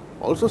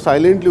 Also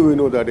silently we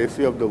know that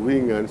AC of the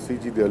wing and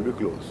CG they will be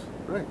close,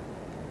 right?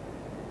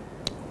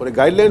 For a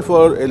guideline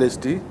for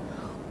LHT,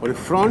 for a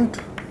front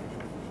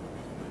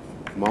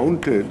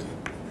mounted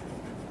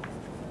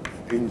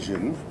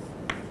engine,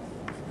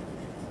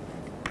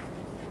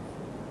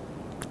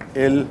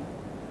 L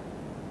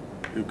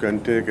you can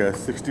take as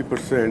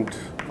 60%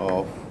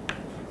 of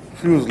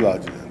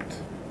fuselage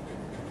length.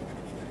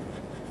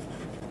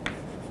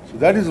 So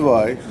that is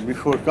why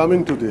before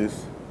coming to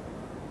this,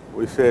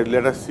 we said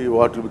let us see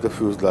what will be the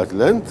fuselage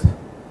length.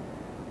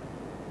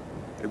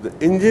 If the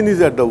engine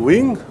is at the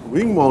wing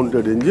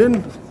mounted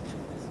engine,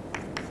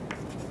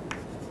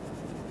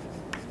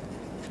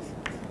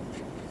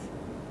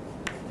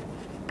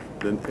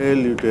 then L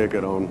you take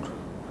around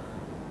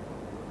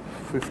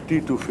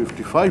 50 to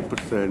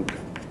 55%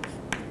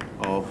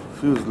 of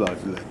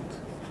fuselage length.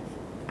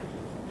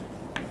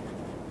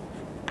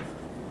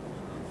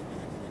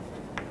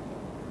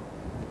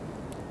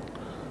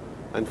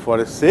 And for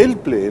a sail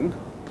plane,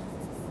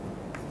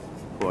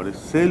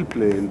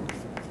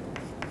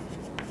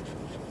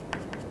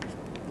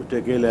 we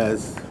take L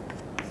as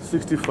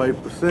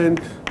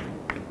 65%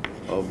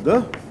 of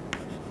the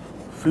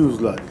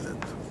fuselage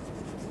length.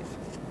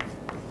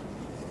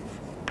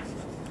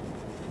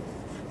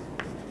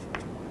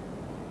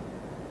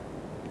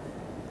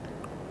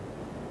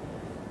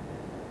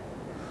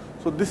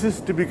 So this is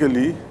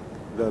typically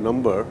the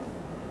number.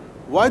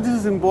 Why this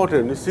is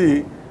important? You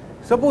see,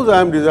 suppose I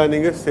am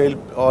designing a sail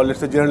or let's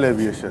say general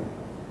aviation,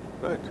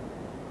 right?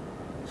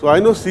 So I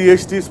know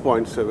CHT is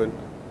 0.7.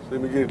 So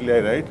immediately I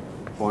write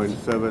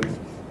 0.7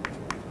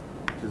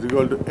 is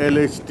equal to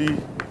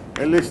LHT.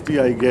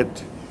 LHT I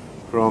get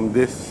from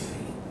this.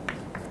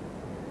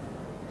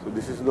 So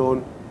this is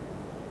known.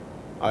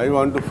 I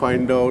want to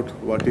find out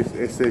what is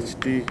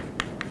SHT.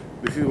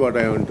 This is what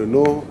I want to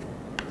know.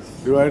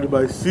 Divided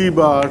by C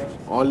bar,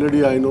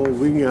 already I know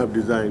wing I have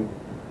designed,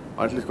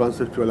 or at least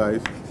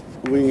conceptualized,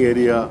 wing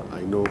area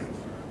I know.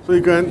 So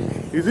you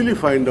can easily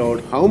find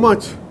out how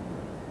much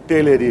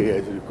tail area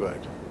is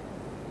required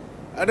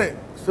at a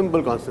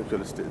simple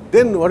conceptual stage.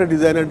 Then what a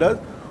designer does,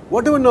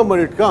 whatever number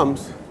it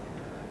comes,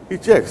 he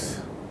checks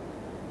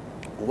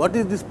what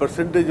is this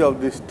percentage of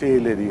this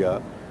tail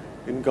area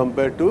in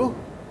compared to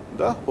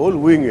the whole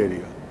wing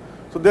area.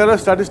 So there are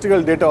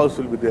statistical data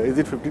also will be there. Is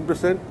it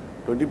 15%,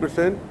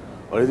 20%?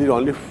 Or is it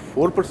only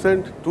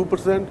 4%,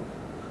 2%?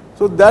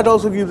 So that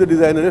also gives the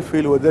designer a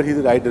feel whether he's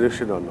in the right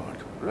direction or not,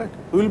 right?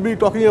 We will be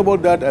talking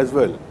about that as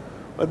well.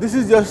 But this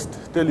is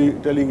just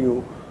telling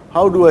you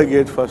how do I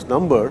get first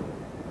number.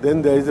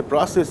 Then there is a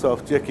process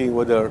of checking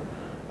whether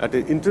at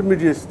an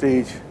intermediate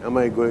stage am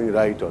I going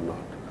right or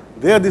not.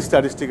 There the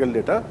statistical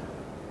data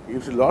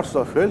gives you lots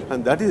of help,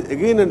 and that is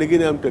again and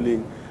again I am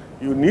telling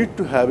you need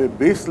to have a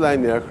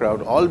baseline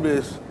aircraft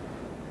always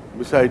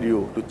beside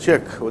you to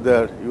check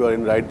whether you are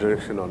in right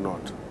direction or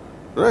not,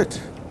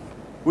 right?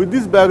 With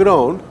this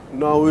background,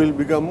 now we will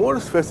become more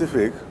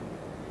specific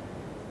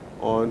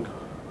on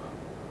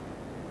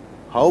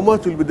how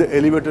much will be the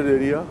elevator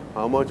area,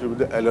 how much will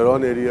be the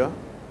aileron area,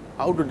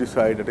 how to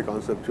decide at a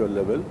conceptual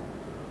level,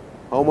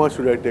 how much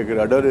should I take a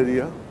rudder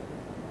area,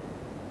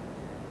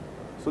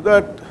 so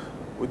that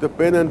with a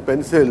pen and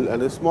pencil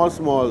and a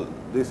small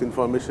this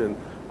information,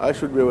 I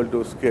should be able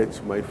to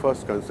sketch my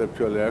first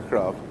conceptual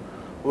aircraft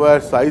where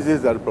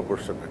sizes are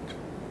proportionate.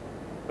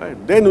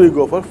 Right? Then we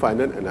go for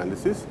final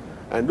analysis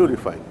and do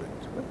refinement.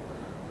 Right?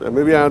 So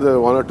maybe another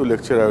 1 or 2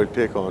 lecture I will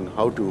take on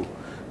how to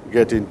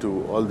get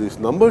into all these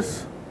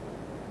numbers,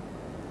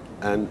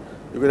 and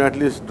you can at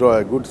least draw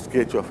a good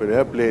sketch of an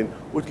airplane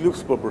which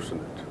looks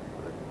proportionate.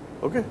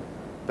 Right? Okay?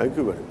 Thank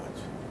you very much.